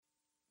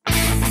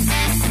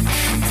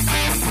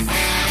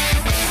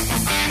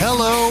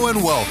Hello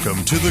and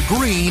welcome to the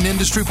Green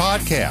Industry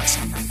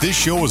Podcast. This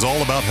show is all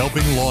about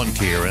helping lawn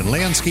care and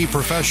landscape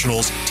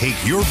professionals take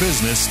your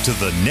business to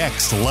the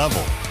next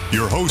level.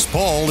 Your host,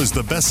 Paul, is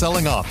the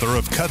best-selling author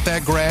of Cut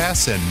That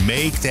Grass and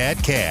Make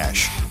That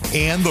Cash,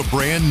 and the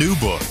brand new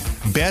book,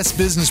 Best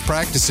Business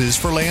Practices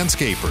for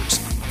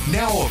Landscapers,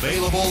 now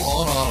available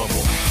on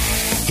Audible.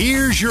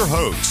 Here's your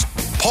host,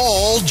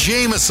 Paul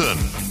Jameson.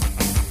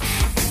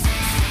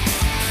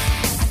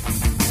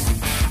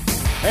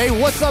 Hey,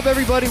 what's up,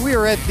 everybody? We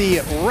are at the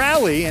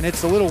rally, and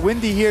it's a little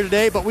windy here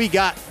today, but we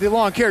got the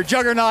lawn care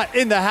juggernaut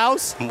in the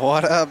house.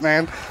 What up,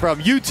 man? From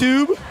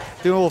YouTube,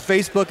 doing a little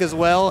Facebook as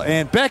well,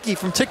 and Becky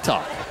from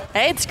TikTok.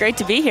 Hey, it's great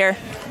to be here.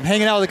 I'm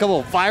hanging out with a couple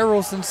of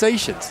viral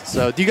sensations.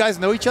 So, do you guys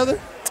know each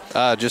other?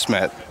 Just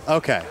met.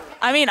 Okay.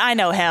 I mean, I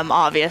know him,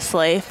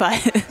 obviously,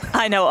 but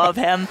I know of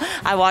him.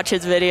 I watch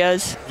his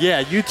videos.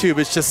 Yeah, YouTube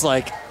is just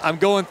like, I'm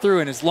going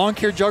through, and it's lawn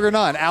care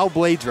juggernaut and Al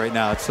Blades right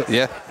now. It's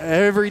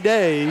every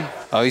day.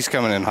 Oh, he's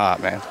coming in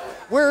hot, man.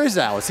 Where is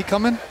Al? Is he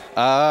coming?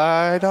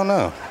 I don't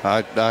know.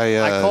 I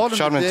called him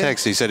shot him a today.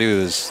 text. He said he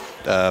was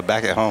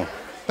back at home.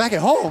 Back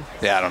at home?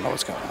 Yeah, I don't know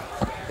what's going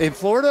on. In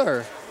Florida,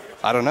 or?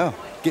 I don't know.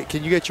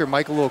 Can you get your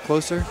mic a little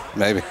closer?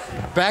 Maybe.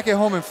 Back at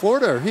home in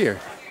Florida or here?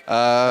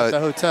 At the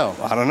hotel.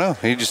 I don't know.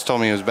 He just told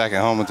me he was back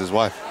at home with his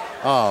wife.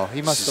 Oh,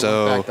 he must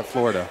have went back to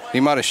Florida. He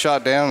might have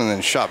shot down and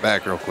then shot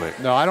back real quick.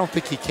 No, I don't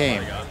think he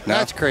came. No?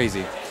 That's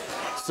crazy.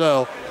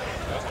 So,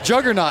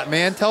 Juggernaut,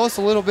 man, tell us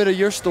a little bit of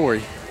your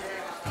story.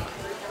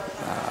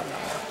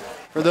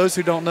 For those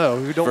who don't know,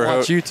 who don't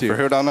watch YouTube. For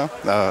who don't know?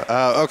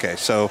 Okay,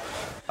 so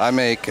I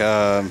make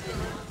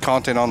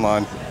content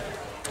online.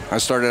 I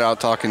started out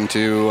talking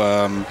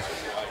to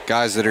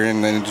guys that are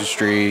in the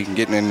industry,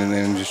 getting into the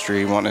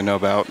industry, wanting to know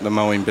about the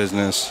mowing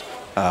business,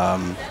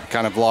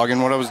 kind of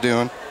vlogging what I was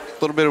doing,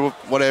 a little bit of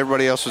what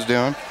everybody else was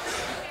doing.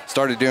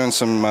 Started doing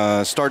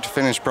some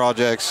start-to-finish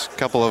projects. A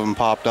couple of them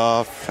popped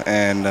off,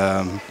 and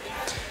then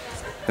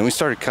we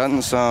started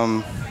cutting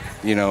some,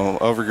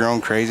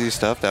 overgrown crazy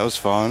stuff. That was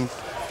fun.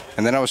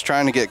 And then I was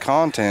trying to get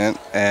content,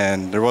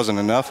 and there wasn't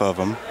enough of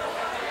them.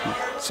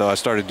 So I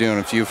started doing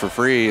a few for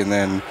free, and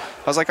then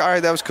I was like, all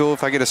right, that was cool.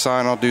 If I get a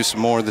sign, I'll do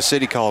some more. The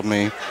city called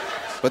me.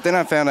 But then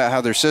I found out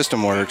how their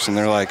system works, and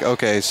they're like,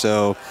 okay,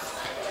 so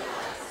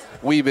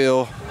we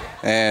bill,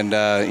 and,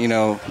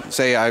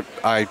 say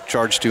I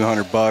charge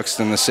 $200,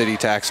 then the city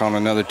tax on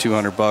another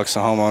 $200. The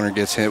homeowner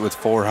gets hit with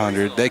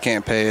 $400. They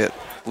can't pay it.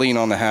 Lien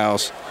on the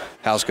house.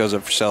 House goes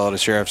up for sale at a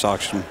sheriff's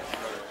auction.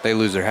 They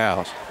lose their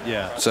house.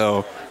 Yeah.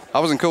 So I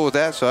wasn't cool with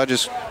that, so I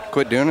just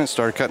quit doing it,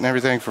 started cutting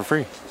everything for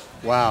free.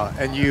 Wow.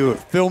 And you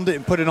filmed it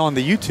and put it on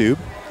the YouTube.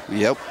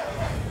 Yep.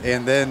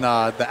 And then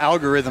the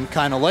algorithm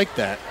kind of liked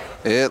that.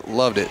 It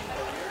loved it.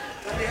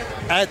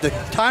 At the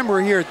time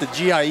we're here at the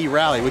GIE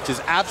rally, which is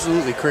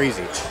absolutely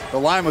crazy. The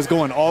line was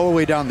going all the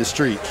way down the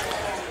street.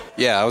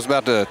 Yeah, I was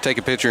about to take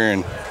a picture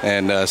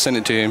and send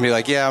it to him. Be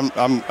like, yeah,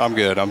 I'm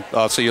good.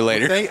 I'll see you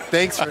later.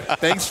 Thanks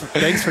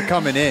for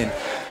coming in.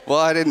 Well,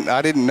 I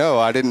didn't know.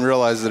 I didn't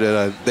realize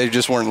that they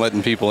just weren't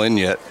letting people in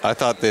yet. I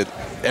thought that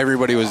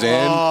everybody was in,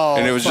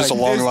 and it was just a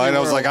long line. I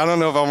was like, I don't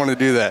know if I want to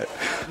do that.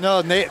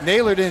 No,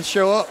 Naylor didn't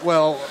show up.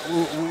 Well,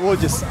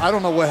 I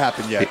don't know what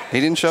happened yet.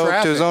 He didn't show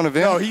up to his own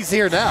event? No, he's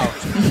here now.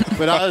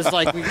 But I was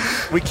like,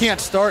 we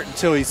can't start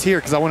until he's here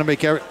because I want to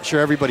make sure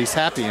everybody's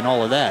happy and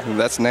all of that.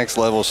 That's next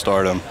level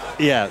stardom.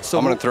 Yeah. So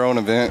I'm going to throw an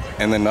event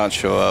and then not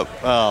show up.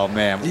 Oh,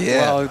 man.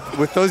 Yeah. Well,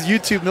 with those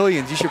YouTube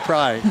millions, you should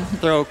probably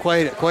throw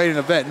quite an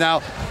event.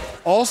 Now,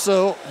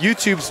 also,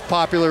 YouTube's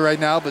popular right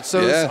now, but so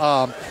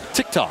is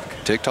TikTok.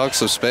 TikTok's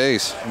the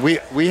space.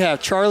 We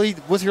have Charlie,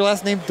 what's your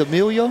last name?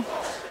 D'Amelio?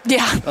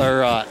 Yeah.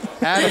 Or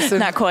Addison?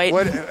 Not quite.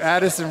 What?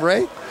 Addison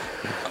Ray?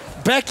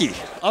 Becky,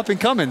 up and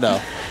coming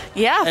though.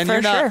 Yeah, and for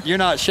sure. You're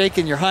not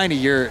shaking your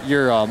hiney.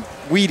 You're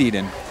weed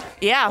eating.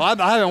 Yeah. Well,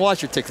 I haven't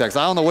watched your TikToks.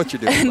 I don't know what you're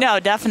doing. No,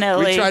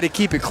 definitely. We try to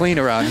keep it clean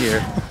around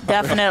here.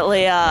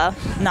 Definitely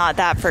not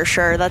that for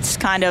sure. That's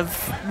kind of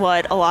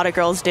what a lot of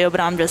girls do, but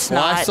I'm just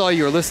not. I saw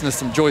you were listening to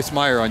some Joyce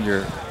Meyer on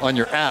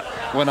your app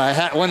when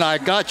I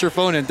got your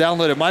phone and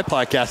downloaded my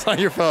podcast on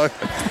your phone.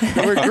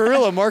 We're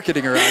guerrilla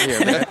marketing around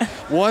here, man.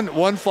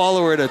 One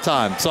follower at a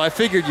time. So I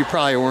figured you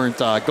probably weren't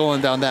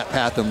going down that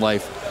path in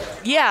life.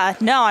 Yeah,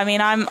 no, I mean,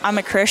 I'm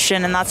a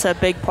Christian, and that's a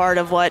big part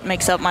of what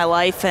makes up my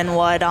life and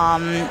what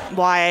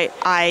why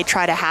I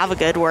try to have a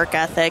good work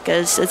ethic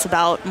is it's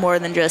about more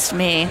than just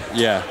me.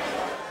 Yeah,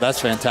 that's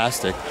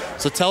fantastic.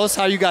 So tell us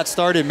how you got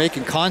started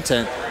making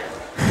content.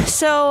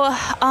 So,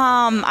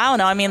 I don't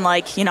know. I mean,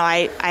 like,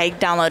 I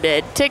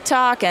downloaded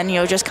TikTok and,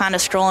 just kind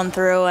of scrolling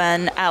through.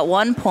 And at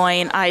one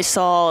point I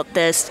saw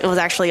this, it was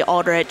actually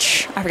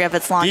Aldrich. I forget if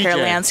it's Lawn Care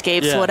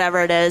Landscapes,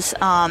 whatever it is.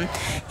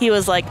 He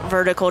was like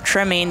vertical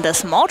trimming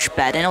this mulch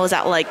bed and it was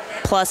at like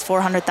plus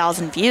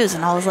 400,000 views.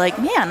 And I was like,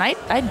 man,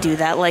 I do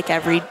that like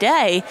every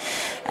day.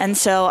 And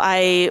so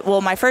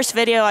my first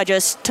video, I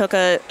just took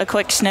a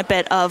quick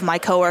snippet of my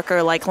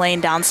coworker like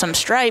laying down some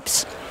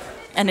stripes.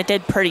 and it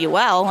did pretty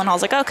well. And I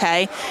was like,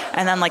 okay.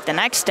 And then like the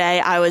next day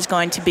I was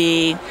going to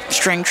be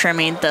string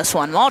trimming this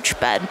one mulch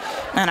bed,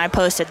 and I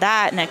posted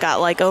that and it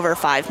got like over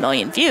 5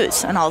 million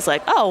views. And I was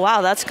like, oh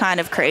wow, that's kind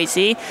of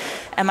crazy.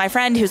 And my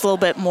friend, who's a little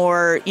bit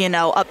more,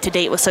 up to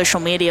date with social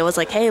media, was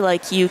like, hey,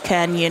 like you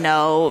can,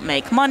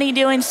 make money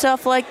doing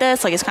stuff like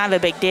this. Like it's kind of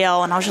a big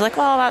deal. And I was just like,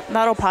 well,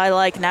 that'll probably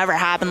like never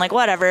happen. Like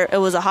whatever. It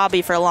was a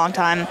hobby for a long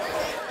time.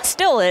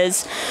 Still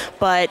is,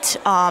 but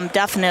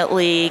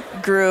definitely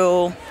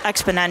grew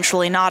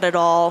exponentially. Not at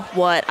all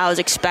what I was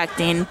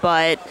expecting,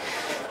 but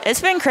it's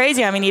been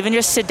crazy. I mean, even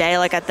just today,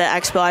 like at the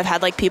expo, I've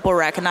had like people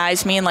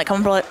recognize me and like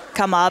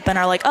come up and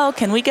are like, oh,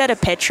 can we get a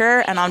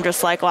picture? And I'm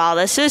just like, wow,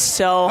 this is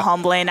so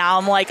humbling. Now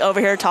I'm like over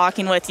here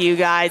talking with you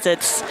guys.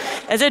 It's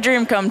a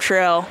dream come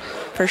true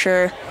for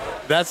sure.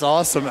 That's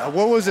awesome.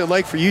 What was it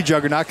like for you,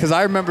 Juggernaut? Because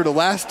I remember the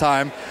last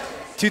time,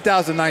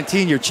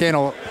 2019, your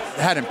channel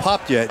hadn't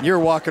popped yet. And you were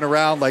walking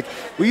around like,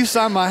 will you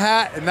sign my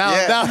hat? And now,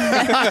 that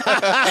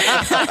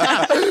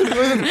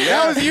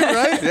was you,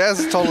 right? Yeah, it's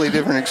a totally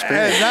different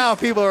experience. And now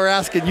people are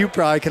asking you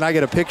probably, can I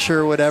get a picture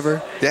or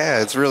whatever?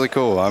 Yeah, it's really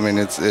cool. I mean,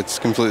 it's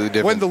completely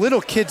different. When the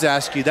little kids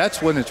ask you,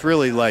 that's when it's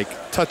really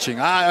like touching,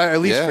 at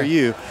least for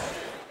you.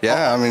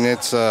 Yeah, I mean,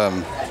 it's, I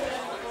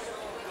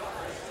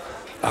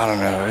don't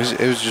know.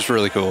 It was just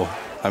really cool.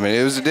 I mean,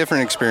 it was a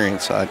different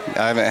experience. I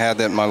haven't had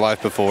that in my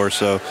life before.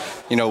 So,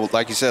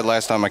 like you said,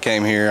 last time I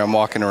came here, I'm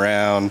walking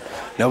around.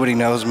 Nobody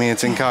knows me.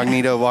 It's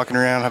incognito walking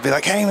around. I'd be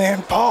like, hey,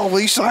 man, Paul,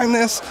 will you sign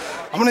this?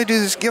 I'm going to do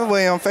this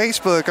giveaway on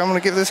Facebook. I'm going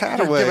to give this hat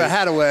away. Give a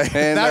hat away.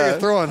 And now you're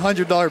throwing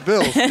 $100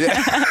 bills.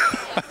 Yeah.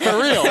 For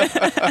real.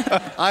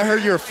 I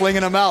heard you were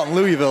flinging them out in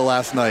Louisville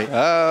last night.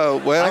 Oh,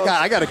 well.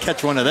 I got to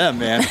catch one of them,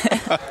 man.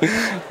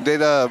 Did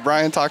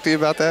Brian talk to you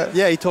about that?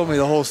 Yeah, he told me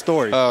the whole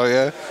story. Oh,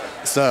 yeah?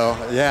 So,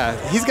 yeah,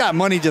 he's got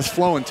money just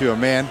flowing to him,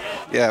 man.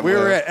 Yeah, we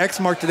were at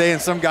Xmark today,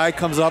 and some guy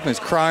comes up and is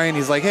crying.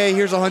 He's like, hey,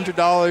 here's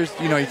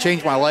 $100. You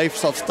changed my life,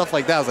 stuff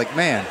like that. I was like,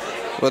 man.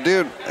 Well,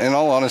 dude, in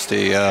all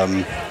honesty, I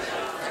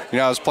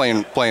was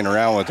playing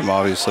around with him,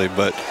 obviously,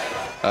 but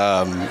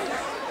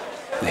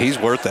he's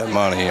worth that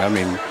money. I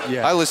mean,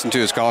 I listened to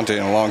his content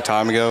a long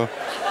time ago.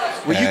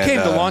 Well, you came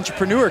to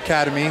Launchpreneur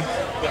Academy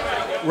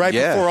right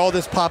before all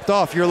this popped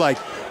off. You're like,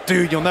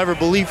 dude, you'll never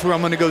believe who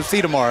I'm going to go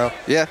see tomorrow.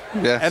 Yeah.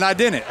 And I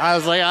didn't. I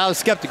was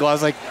skeptical. I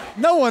was like,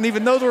 no one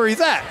even knows where he's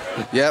at.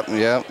 Yep.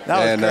 That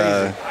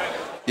was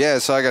crazy.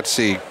 So I got to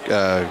see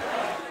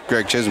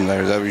Greg Chisholm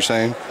there. Is that what you're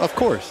saying? Of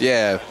course.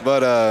 Yeah,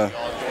 but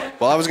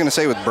I was going to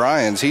say with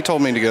Brian's, he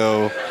told me to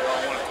go.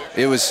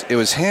 It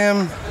was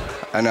him,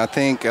 and I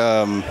think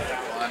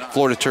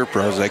Florida Turf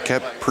Pros. They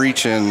kept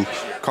preaching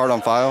card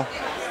on file.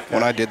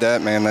 When I did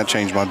that, man, that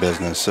changed my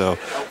business. So,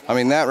 I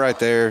mean, that right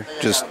there,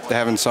 just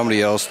having somebody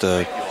else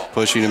to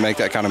push you to make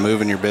that kind of move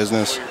in your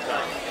business,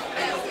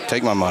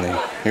 take my money.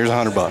 Here's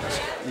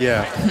 $100.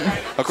 Yeah.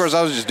 Of course,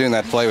 I was just doing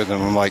that to play with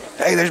him. I'm like,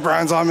 hey, there's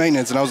Brian's Lawn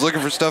Maintenance. And I was looking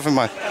for stuff in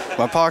my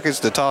pockets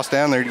to toss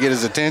down there to get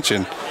his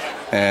attention.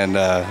 And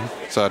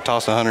so I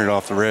tossed $100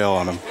 off the rail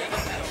on him.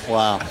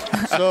 Wow.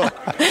 So,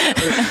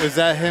 is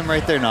that him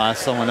right there? No,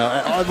 that's someone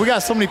else. We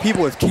got so many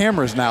people with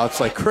cameras now. It's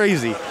like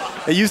crazy.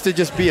 It used to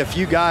just be a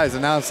few guys,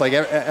 and now it's like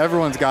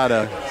everyone's got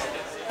a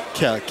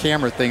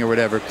camera thing or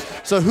whatever.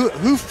 So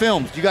who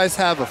films? Do you guys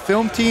have a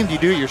film team? Do you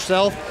do it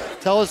yourself?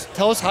 Tell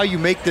us how you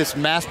make this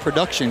mass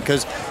production,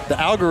 because the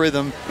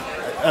algorithm,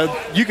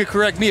 you could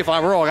correct me if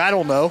I'm wrong, I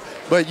don't know,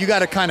 but you got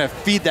to kind of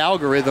feed the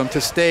algorithm to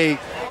stay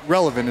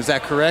relevant. Is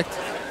that correct?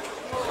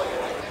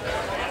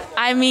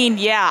 I mean,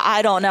 yeah,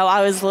 I don't know.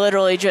 I was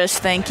literally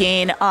just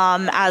thinking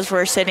as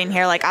we're sitting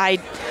here, like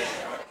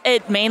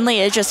it mainly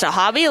is just a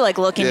hobby, like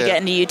looking to get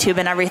into YouTube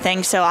and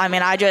everything. So, I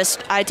mean,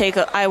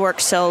 I work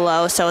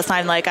solo, so it's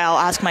not like I'll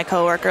ask my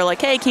coworker,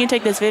 like, hey, can you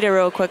take this video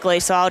real quickly?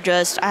 So I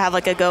have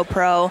like a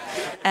GoPro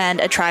and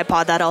a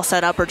tripod that I'll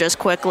set up, or just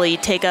quickly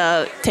take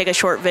a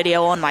short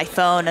video on my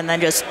phone and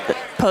then just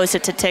post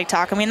it to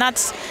TikTok. I mean,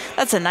 that's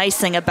a nice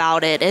thing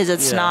about it, is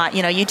it's not,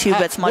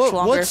 YouTube, it's much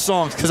longer. What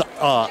songs? Because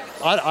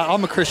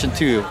I'm a Christian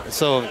too,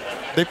 so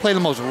they play the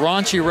most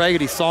raunchy,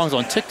 raggedy songs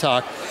on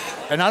TikTok.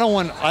 And I don't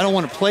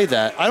want to play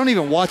that. I don't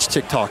even watch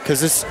TikTok,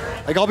 because it's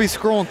like I'll be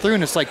scrolling through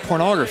and it's like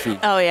pornography.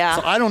 Oh yeah.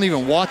 So I don't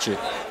even watch it.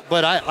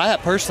 But I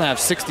personally have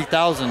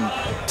 60,000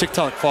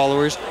 TikTok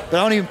followers, but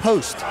I don't even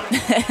post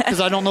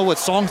because I don't know what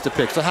songs to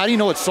pick. So how do you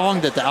know what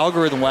song that the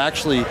algorithm will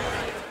actually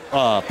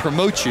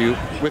promote you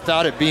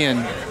without it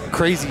being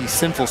crazy,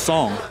 sinful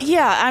song?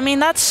 Yeah, I mean,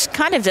 that's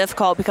kind of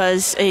difficult,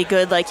 because a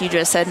good, like you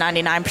just said,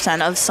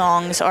 99% of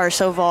songs are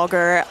so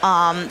vulgar.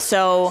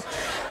 So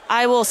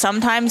I will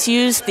sometimes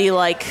use the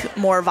like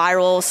more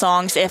viral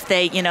songs if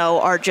they,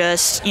 are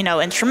just,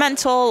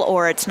 instrumental,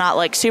 or it's not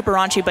like super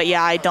raunchy. But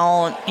yeah,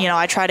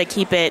 I try to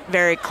keep it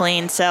very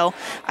clean. So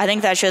I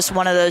think that's just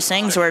one of those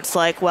things where it's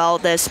like, well,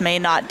 this may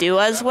not do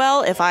as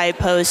well if I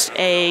post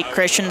a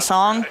Christian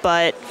song,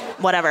 but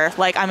whatever.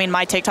 Like, I mean,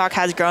 my TikTok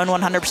has grown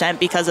 100%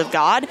 because of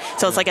God.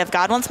 So it's like, if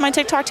God wants my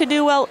TikTok to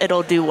do well,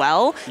 it'll do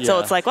well. Yeah. So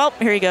it's like, well,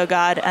 here you go,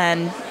 God.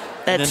 And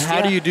And then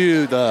how do you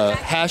do the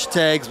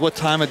hashtags? What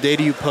time of day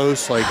do you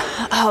post? Like,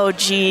 oh,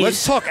 geez.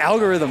 Let's talk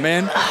algorithm,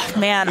 man.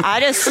 Man, I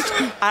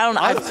don't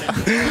know.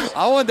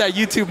 I want that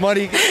YouTube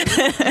money,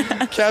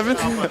 Kevin.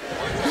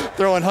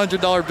 Throwing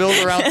 $100 bills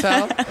around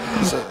town.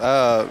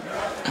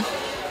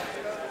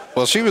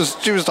 Well, she was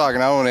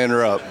talking. I don't want to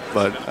interrupt,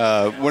 but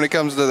when it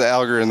comes to the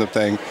algorithm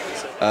thing,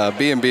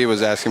 B&B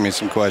was asking me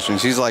some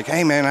questions. He's like,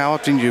 "Hey, man, how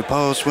often do you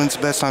post? When's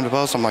the best time to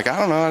post?" I'm like, "I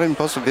don't know. I didn't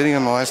post a video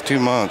in the last 2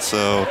 months,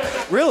 so."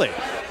 Really?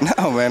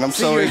 No, man. I'm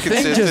so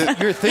inconsistent.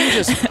 Your thing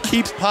just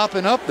keeps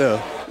popping up, though.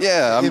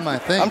 Yeah,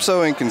 I'm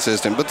so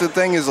inconsistent. But the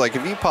thing is, like,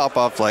 if you pop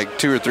off like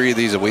 2 or 3 of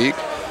these a week,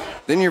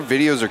 then your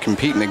videos are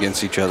competing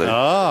against each other.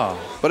 Oh.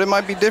 But it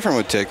might be different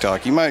with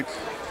TikTok. You might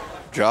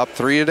drop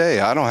 3 a day.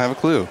 I don't have a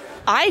clue.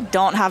 I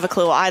don't have a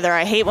clue either.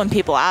 I hate when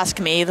people ask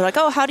me, they're like,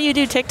 "Oh, how do you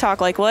do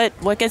TikTok? Like, what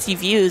gets you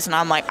views?" And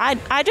I'm like,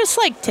 I just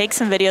like take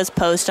some videos,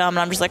 post them, and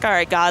I'm just like, all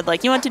right, God,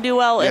 like, you want to do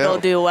well, it'll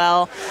do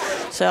well.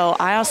 So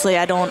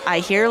I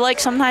hear like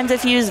sometimes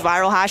if you use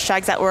viral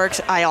hashtags that works.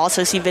 I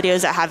also see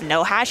videos that have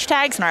no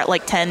hashtags and are at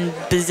like 10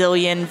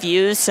 bazillion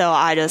views. So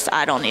I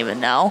don't even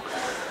know.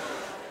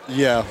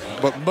 Yeah,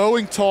 but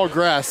mowing tall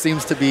grass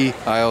seems to be.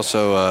 I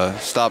also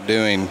stopped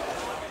doing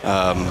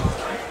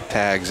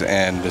tags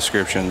and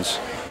descriptions.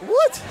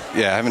 What?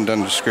 Yeah, I haven't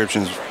done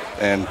descriptions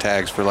and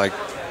tags for like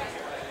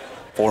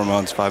 4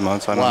 months, 5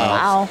 months. I don't know.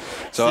 Wow.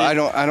 So I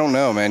don't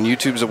know, man.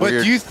 YouTube's a weird.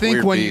 But do you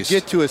think when beast. you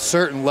get to a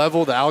certain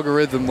level, the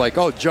algorithm, like,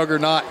 oh,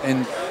 Juggernaut,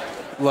 and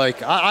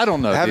like, I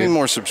don't know. Having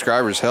more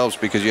subscribers helps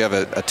because you have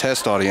a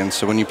test audience.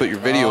 So when you put your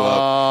video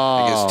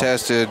up, it gets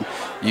tested.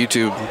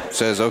 YouTube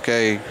says,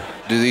 okay,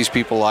 do these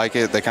people like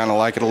it? They kind of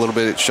like it a little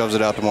bit. It shoves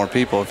it out to more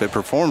people. If it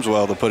performs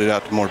well, they'll put it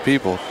out to more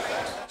people.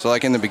 So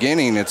like in the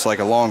beginning, it's like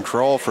a long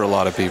crawl for a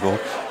lot of people,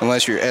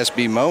 unless you're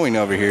SB Mowing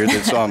over here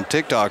that's on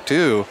TikTok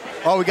too.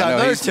 Oh, we got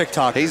another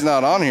TikTok. He's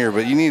not on here,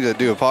 but you need to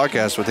do a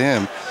podcast with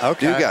him.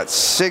 Okay. Dude got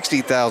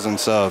 60,000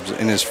 subs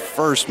in his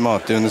first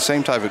month doing the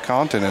same type of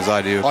content as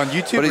I do. On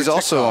YouTube But he's or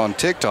also TikTok? on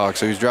TikTok,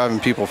 so he's driving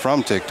people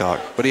from TikTok.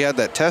 But he had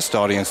that test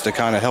audience to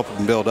kind of help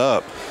him build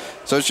up.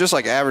 So it's just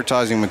like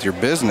advertising with your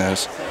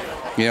business.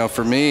 You know,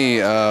 for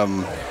me,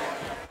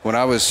 when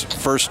I was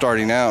first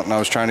starting out and I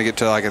was trying to get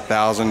to like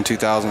 1,000,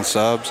 2,000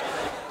 subs,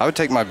 I would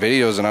take my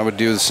videos and I would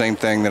do the same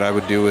thing that I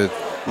would do with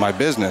my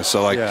business.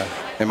 So like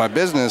in my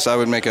business, I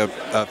would make a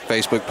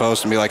Facebook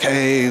post and be like,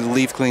 hey,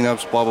 leaf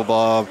cleanups, blah, blah,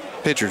 blah,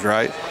 pictures,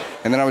 right?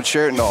 And then I would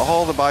share it into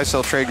all the buy,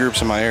 sell, trade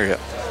groups in my area.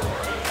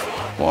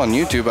 Well, on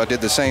YouTube, I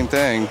did the same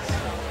thing,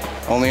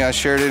 only I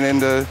shared it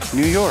into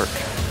New York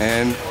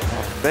and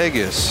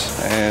Vegas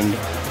and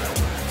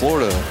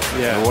Florida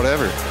or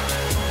whatever.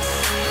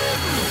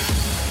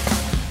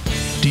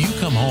 Do you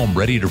come home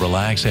ready to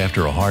relax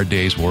after a hard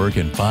day's work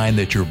and find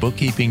that your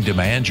bookkeeping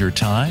demands your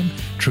time?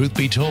 Truth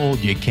be told,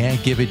 you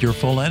can't give it your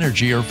full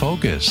energy or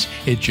focus.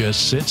 It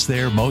just sits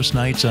there most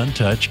nights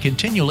untouched,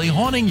 continually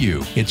haunting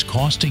you. It's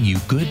costing you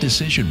good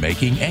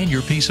decision-making and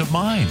your peace of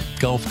mind.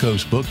 Gulf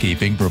Coast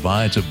Bookkeeping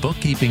provides a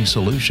bookkeeping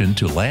solution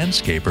to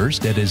landscapers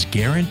that is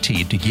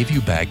guaranteed to give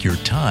you back your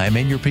time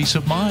and your peace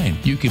of mind.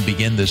 You can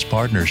begin this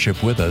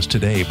partnership with us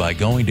today by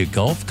going to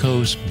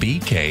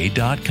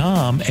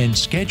GulfCoastBK.com and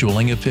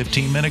scheduling a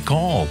 15-minute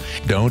call.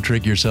 Don't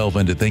trick yourself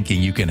into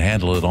thinking you can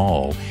handle it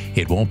all.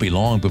 It won't be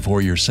long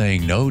before you're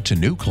saying no to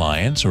new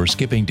clients or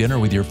skipping dinner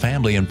with your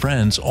family and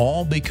friends,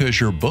 all because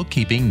your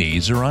bookkeeping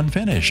needs are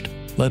unfinished.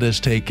 Let us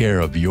take care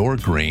of your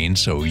green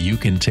so you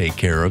can take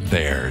care of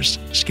theirs.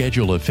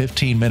 Schedule a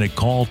 15-minute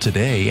call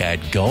today at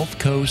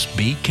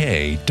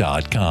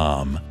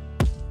GulfCoastBK.com.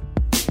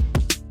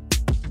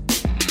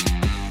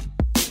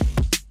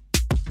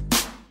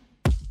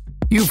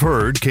 You've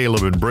heard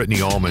Caleb and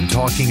Brittany Allman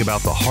talking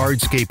about the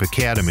Hardscape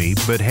Academy,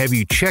 but have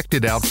you checked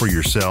it out for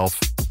yourself?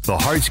 The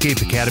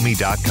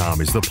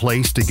HardscapeAcademy.com is the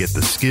place to get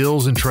the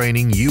skills and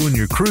training you and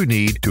your crew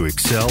need to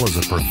excel as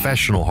a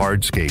professional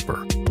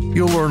hardscaper.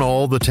 You'll learn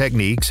all the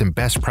techniques and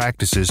best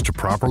practices to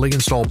properly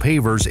install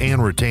pavers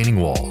and retaining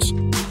walls.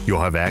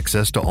 You'll have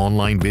access to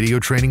online video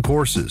training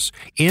courses,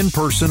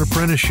 in-person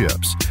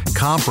apprenticeships,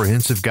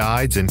 comprehensive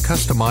guides, and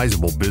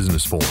customizable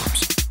business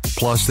forms.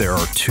 Plus, there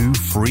are 2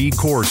 free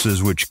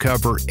courses which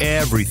cover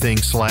everything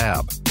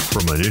slab,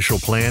 from initial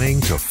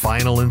planning to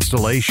final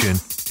installation,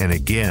 and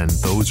again,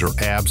 those are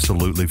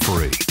absolutely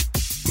free.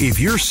 If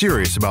you're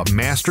serious about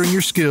mastering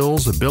your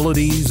skills,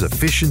 abilities,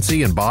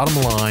 efficiency, and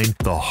bottom line,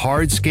 the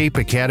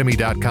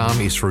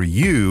HardscapeAcademy.com is for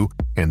you,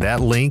 and that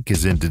link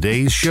is in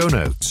today's show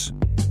notes.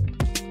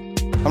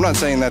 I'm not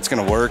saying that's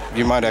going to work.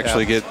 You might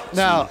actually get...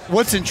 Now,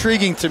 what's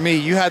intriguing to me,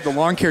 you had the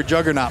lawn care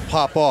juggernaut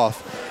pop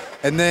off,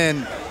 and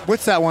then...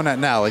 What's that one at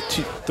now? Like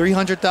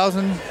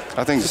 300,000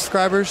 I think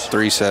subscribers?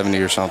 370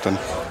 or something.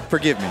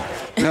 Forgive me.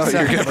 No,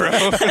 you're good, bro.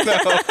 No.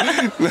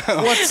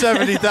 What's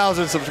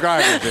 70,000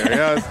 subscribers there?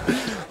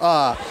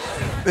 Yeah.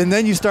 And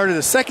then you started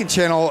a second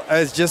channel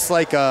as just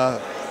like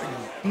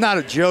not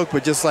a joke,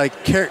 but just like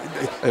it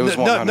was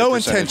 100% no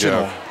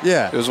intentional.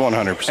 Yeah. It was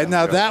 100%. And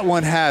now that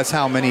one has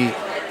how many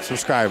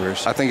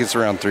subscribers? I think it's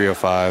around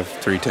 305,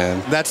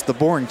 310. That's the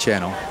boring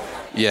channel.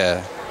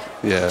 Yeah.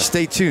 Yeah.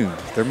 Stay tuned.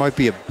 There might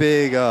be a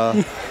big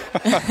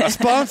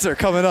sponsor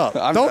coming up.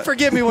 Don't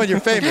forget me when you're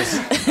famous.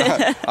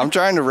 I'm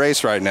trying to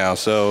race right now.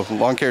 So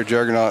Lawn Care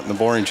Juggernaut and the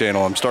Boring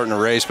Channel, I'm starting to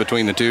race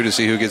between the two to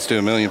see who gets to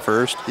 1 million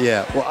first.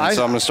 Yeah. Well,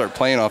 so I'm going to start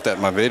playing off that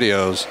in my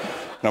videos.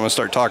 And I'm going to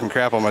start talking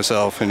crap on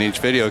myself in each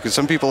video because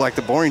some people like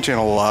the Boring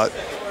Channel a lot.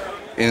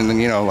 And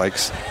then, like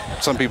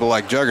some people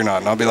like Juggernaut.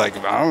 And I'll be like,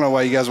 I don't know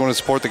why you guys want to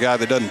support the guy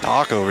that doesn't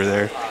talk over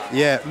there.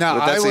 Yeah. Now,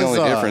 but that's the only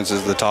difference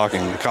is the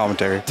talking, the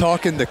commentary.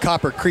 Talking to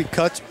Copper Creek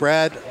Cuts,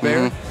 Brad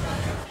Bear.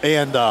 Mm-hmm.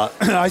 And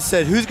I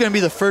said, who's going to be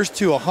the first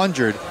to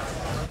 100?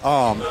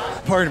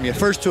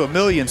 First to 1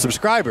 million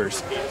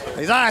subscribers.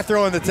 He's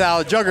throw in the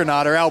towel,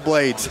 Juggernaut or Al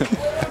Blades.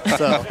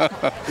 So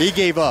he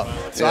gave up.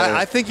 So yeah.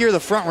 I think you're the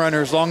front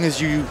runner as long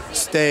as you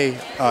stay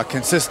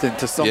consistent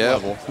to some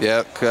level.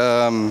 Yeah.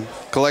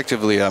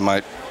 Collectively, I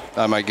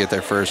might get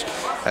there first.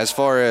 As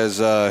far as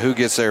who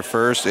gets there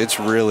first, it's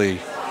really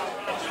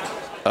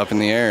up in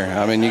the air.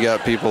 I mean, you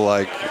got people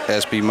like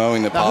SB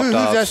Mowing that popped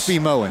off. Who's SB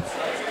Mowing?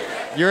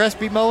 You're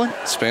SB Mowing?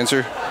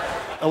 Spencer.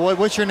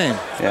 What's your name?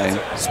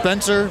 Yeah.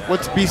 Spencer.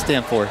 What's B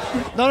stand for?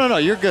 No.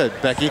 You're good,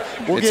 Becky.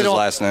 It's his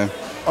last name.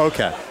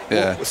 Okay.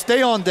 Yeah. Well,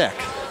 stay on deck.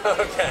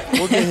 Okay.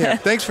 We'll get here.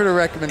 Thanks for the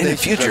recommendation. In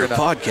the future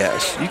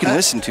podcast, you can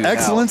listen to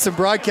Excellence in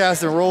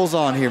Broadcasting rolls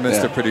on here,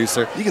 Mr.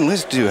 Producer. You can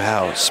listen to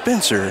how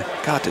Spencer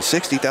got to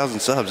 60,000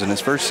 subs in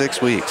his first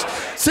 6 weeks.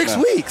 6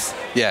 weeks?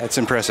 Yeah, it's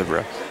impressive,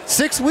 bro.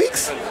 6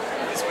 weeks?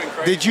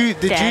 Did you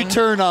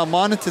turn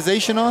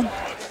monetization on?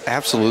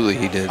 Absolutely,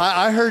 he did.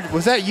 I heard,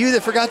 was that you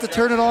that forgot to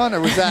turn it on, or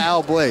was that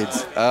Al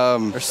Blades?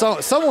 Or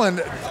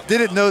someone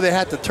didn't know they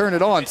had to turn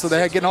it on, so they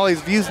had getting all these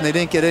views and they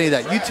didn't get any of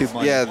that YouTube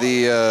money. Yeah,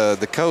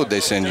 the code they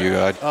send you.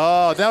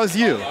 Oh, that was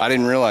you. I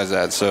didn't realize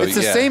that. So it's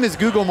the same as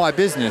Google My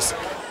Business.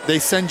 They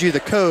send you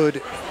the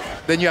code,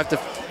 then you have to,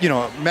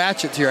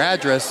 match it to your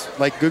address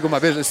like Google My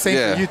Business.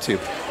 Same for YouTube.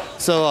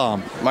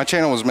 So my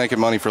channel was making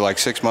money for like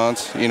 6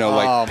 months.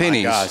 Like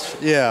pennies. Oh my gosh.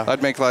 Yeah.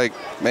 I'd make like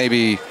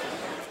maybe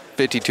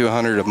 50 to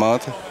 100 a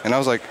month, and I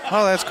was like,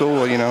 oh, that's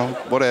cool,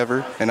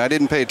 whatever. And I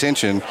didn't pay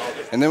attention,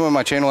 and then when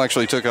my channel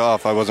actually took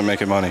off, I wasn't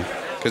making money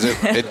because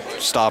it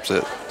stops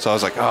it. So I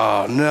was like,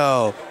 oh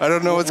no, I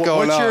don't know what's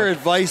going on. What's your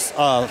advice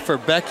for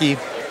Becky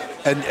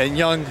and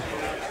young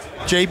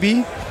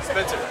JB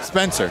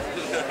Spencer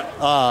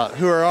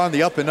who are on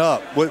the up and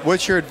up?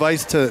 What's your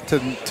advice to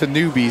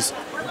newbies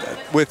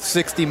with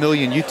 60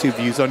 million YouTube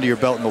views under your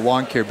belt in the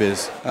lawn care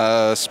biz?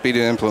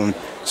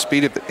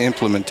 Speed of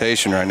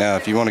implementation right now.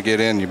 If you want to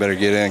get in, you better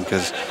get in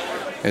because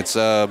it's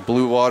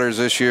blue waters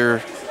this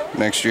year.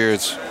 Next year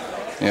it's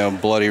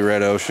bloody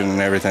red ocean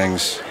and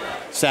everything's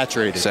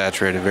saturated,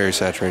 very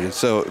saturated.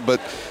 So,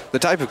 but the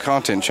type of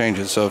content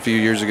changes. So a few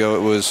years ago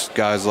it was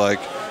guys like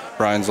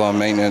Brian's Lawn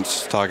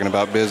Maintenance talking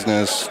about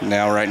business.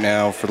 Right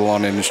now for the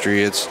lawn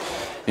industry it's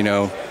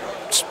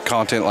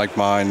content like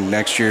mine.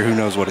 Next year who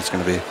knows what it's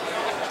going to be.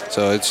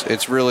 So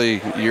it's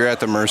really, you're at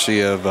the mercy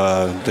of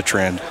the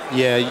trend.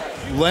 Yeah,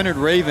 Leonard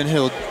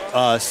Ravenhill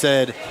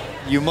said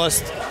you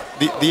must,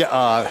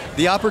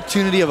 the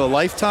opportunity of a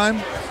lifetime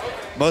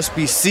must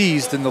be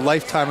seized in the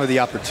lifetime of the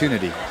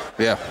opportunity.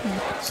 Yeah.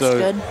 So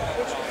that's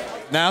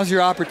good. Now's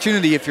your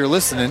opportunity if you're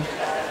listening.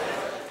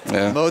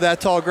 Yeah. Mow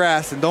that tall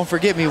grass and don't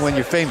forget me when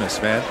you're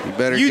famous, man. You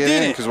better get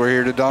in because we're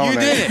here to dominate.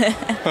 You did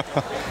it.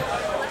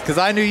 Because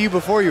I knew you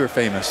before you were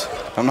famous.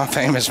 I'm not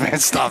famous, man.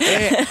 Stop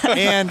it.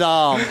 And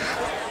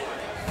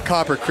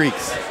Copper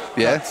Creeks.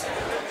 Yeah.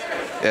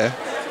 Yeah.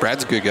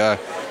 Brad's a good guy.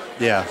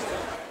 Yeah.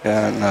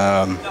 And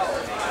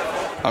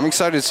I'm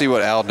excited to see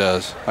what Al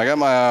does. I got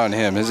my eye on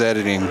him. His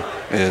editing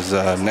is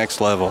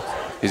next level.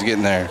 He's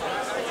getting there.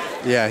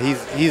 Yeah,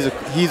 he's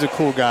a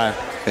cool guy.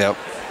 Yep.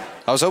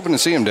 I was hoping to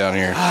see him down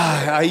here.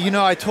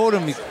 I told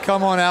him,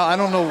 come on out. I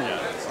don't know.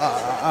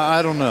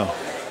 I don't know.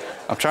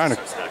 I'm trying to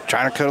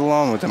cut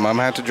along with him. I'm going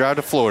to have to drive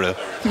to Florida.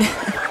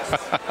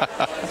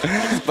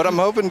 But I'm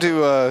hoping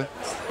to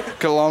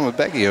cut along with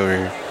Becky over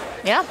here.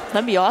 Yeah,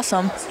 that'd be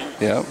awesome.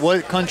 Yeah.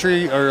 What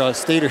country or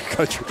state or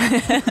country?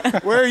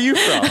 Where are you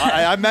from?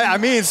 I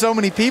mean, so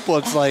many people.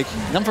 It's like,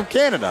 I'm from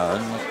Canada.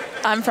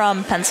 I'm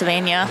from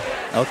Pennsylvania.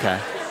 Okay.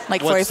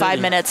 Like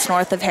 45 minutes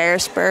north of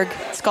Harrisburg.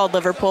 It's called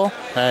Liverpool.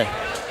 Hey.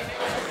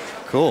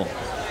 Cool.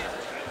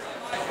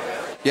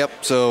 Yep.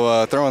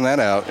 So throwing that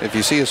out, if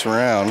you see us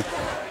around,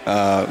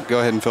 go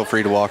ahead and feel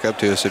free to walk up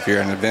to us if you're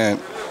at an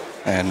event.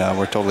 And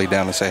we're totally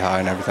down to say hi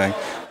and everything.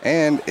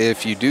 And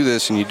if you do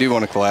this and you do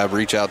want to collab,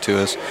 reach out to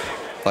us.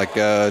 Like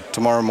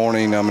tomorrow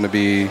morning, I'm going to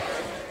be,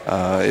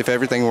 if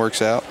everything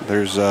works out,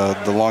 there's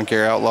the Lawn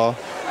Care Outlaw.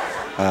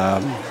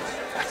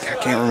 I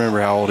can't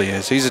remember how old he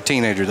is. He's a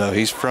teenager, though.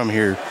 He's from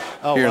here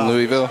in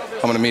Louisville.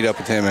 I'm going to meet up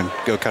with him and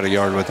go cut a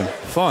yard with him.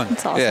 Fun.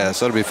 That's awesome. Yeah,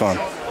 so it'll be fun.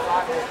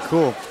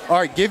 Cool. All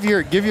right, give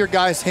your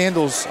guys'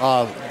 handles.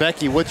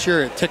 Becky, what's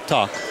your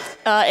TikTok?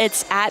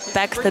 It's at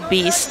Beck the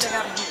Beast.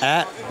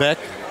 At Beck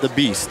the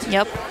Beast.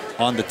 Yep.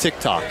 On the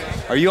TikTok.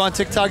 Are you on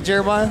TikTok,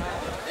 Jeremiah?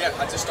 Yeah,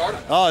 I just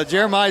started. Oh,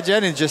 Jeremiah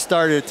Jennings just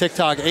started a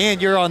TikTok,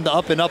 and you're on the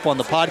Up and Up on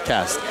the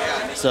podcast.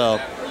 So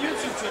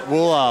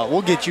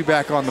we'll get you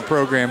back on the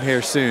program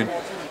here soon.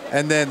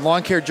 And then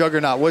Lawn Care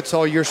Juggernaut, what's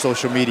all your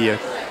social media?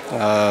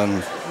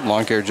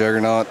 Lawn Care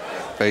Juggernaut,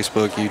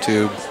 Facebook,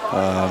 YouTube,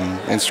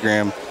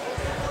 Instagram.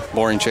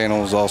 Boring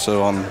Channel is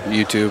also on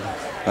YouTube.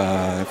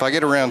 If I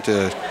get around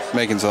to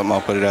making something,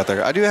 I'll put it out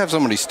there. I do have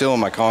somebody stealing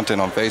my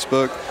content on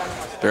Facebook.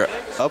 They're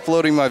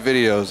uploading my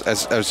videos.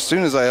 As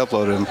soon as I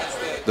upload them,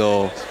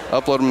 they'll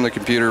upload them to the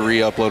computer,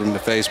 re-upload them to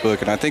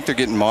Facebook, and I think they're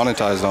getting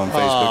monetized on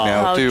Facebook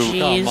now too.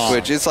 Geez.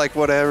 Which it's like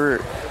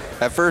whatever.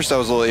 At first I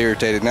was a little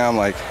irritated. Now I'm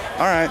like,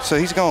 all right, so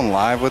he's going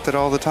live with it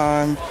all the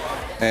time,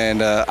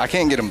 and I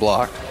can't get him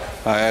blocked.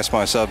 I asked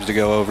my subs to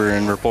go over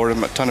and report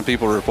him. A ton of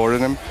people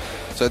reported him.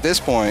 So at this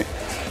point,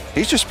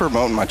 he's just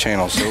promoting my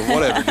channel. So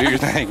whatever, do your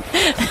thing.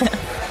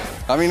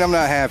 I mean, I'm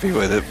not happy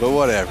with it, but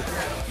whatever.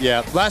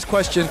 Yeah. Last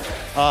question.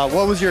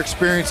 What was your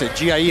experience at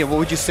GIE, and what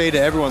would you say to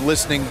everyone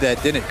listening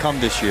that didn't come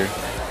this year?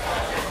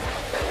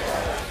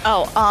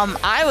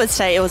 I would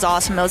say it was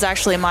awesome. It was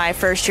actually my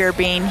first year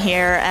being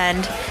here,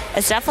 and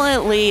it's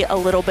definitely a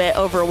little bit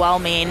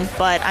overwhelming,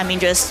 but I mean,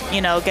 just,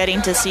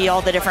 getting to see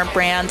all the different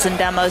brands and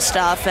demo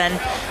stuff, and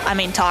I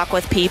mean, talk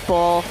with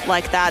people,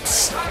 like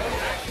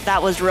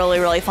that was really,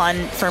 really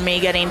fun for me,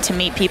 getting to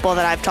meet people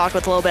that I've talked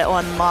with a little bit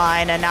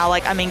online, and now,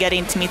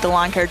 getting to meet the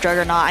Lawn Care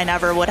Juggernaut. I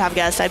never would have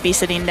guessed I'd be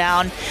sitting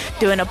down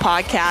doing a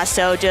podcast,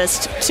 so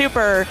just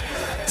super,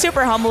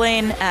 super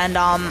humbling, and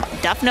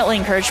definitely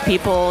encourage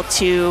people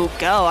to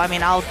go. I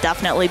mean, I'll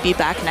definitely be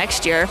back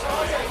next year.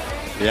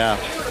 Yeah.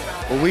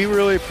 Well, we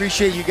really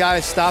appreciate you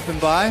guys stopping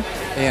by,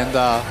 and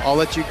I'll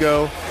let you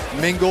go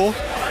mingle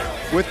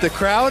with the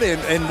crowd,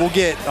 and we'll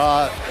get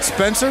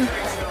Spencer.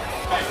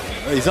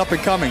 He's up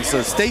and coming,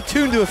 so stay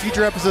tuned to a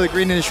future episode of the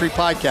Green Industry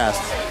Podcast.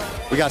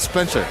 We got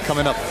Spencer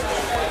coming up.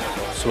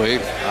 Sweet.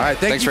 All right,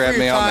 thanks for having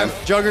me on,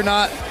 man.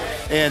 Juggernaut,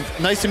 and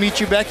nice to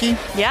meet you, Becky.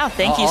 Yeah,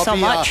 thank you so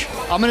much.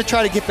 I'm going to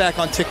try to get back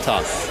on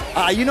TikTok.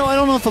 I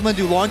don't know if I'm going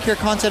to do lawn care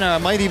content, or I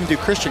might even do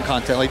Christian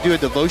content, like do a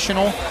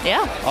devotional.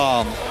 Yeah.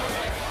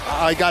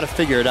 I got to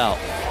figure it out.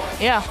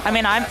 Yeah, I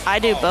mean, I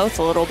do both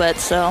a little bit,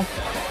 so.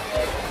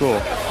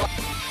 Cool.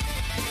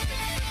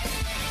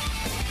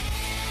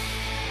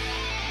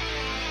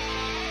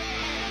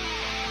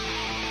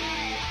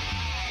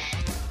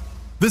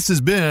 This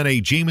has been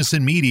a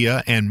Jameson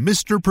Media and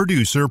Mr.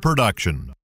 Producer production.